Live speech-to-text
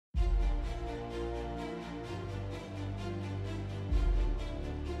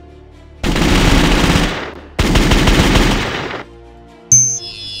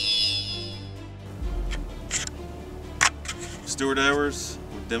Stuart Edwards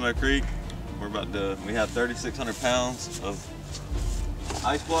with Demo Creek. We have 3,600 pounds of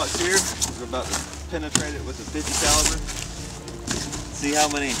ice blocks here. We're about to penetrate it with a 50 caliber. See how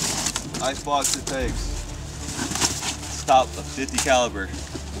many ice blocks it takes. Stop a 50 caliber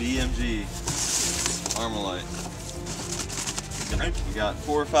BMG Armalite. We got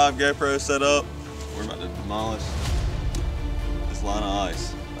 4 or 5 GoPros set up. We're about to demolish this line of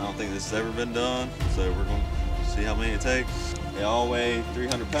ice. I don't think this has ever been done, so we're going to see how many it takes. They all weigh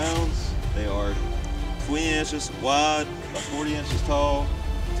 300 pounds. They are 20 inches wide, about 40 inches tall,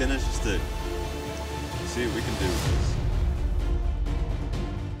 10 inches thick. Let's see what we can do with this.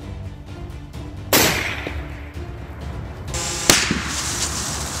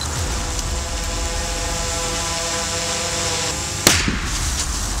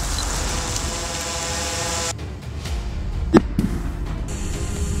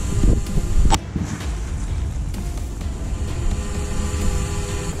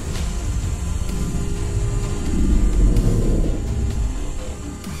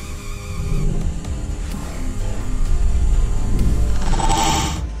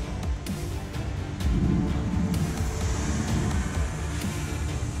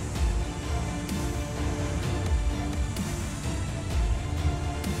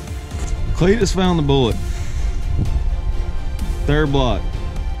 Cletus found the bullet. 3rd block.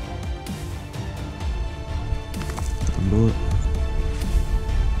 Bullet.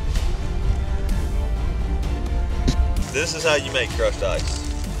 This is how you make crushed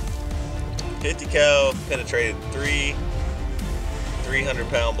ice. 50 cal penetrated 3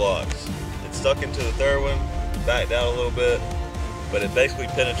 300-pound blocks. It stuck into the 3rd one, backed out a little bit, but it basically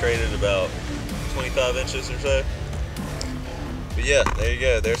penetrated about 25 inches or so. But yeah, there you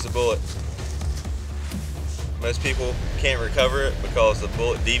go, there's the bullet. Most people can't recover it because the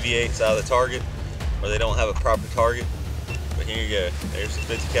bullet deviates out of the target, or they don't have a proper target. But here you go, there's the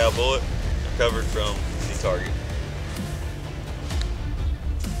 50 cal bullet recovered from the target.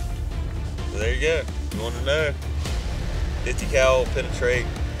 So there you go, you want to know, 50 cal will penetrate,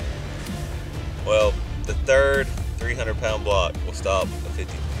 well, the 3rd 300-pound block will stop a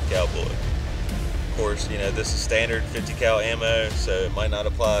 50 cal bullet. Of course, you know, this is standard 50 cal ammo, so it might not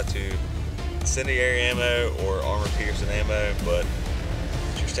apply to incendiary ammo or armor piercing ammo, but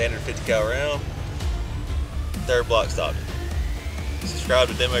it's your standard 50 cal round. 3rd block stopped it. Subscribe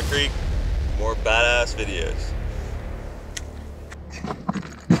to Demo Creek for more badass videos.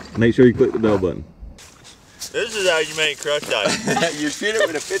 Make sure you click the bell button. This is how you make crushed ice. You shoot it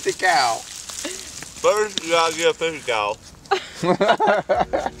with a 50 cal. First, you gotta get a 50 cal.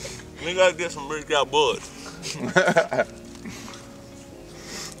 Then you gotta get some 50 cal bullets.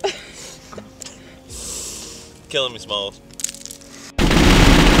 Killing me, Smalls.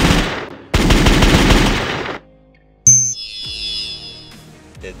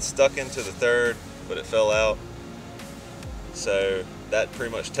 It stuck into the 3rd, but it fell out. So that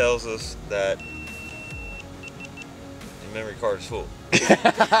pretty much tells us that your memory card is full.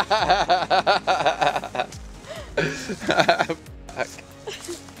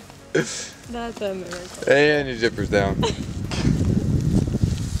 That's a miracle. And your zipper's down.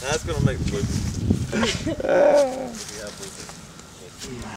 That's gonna make the blooper.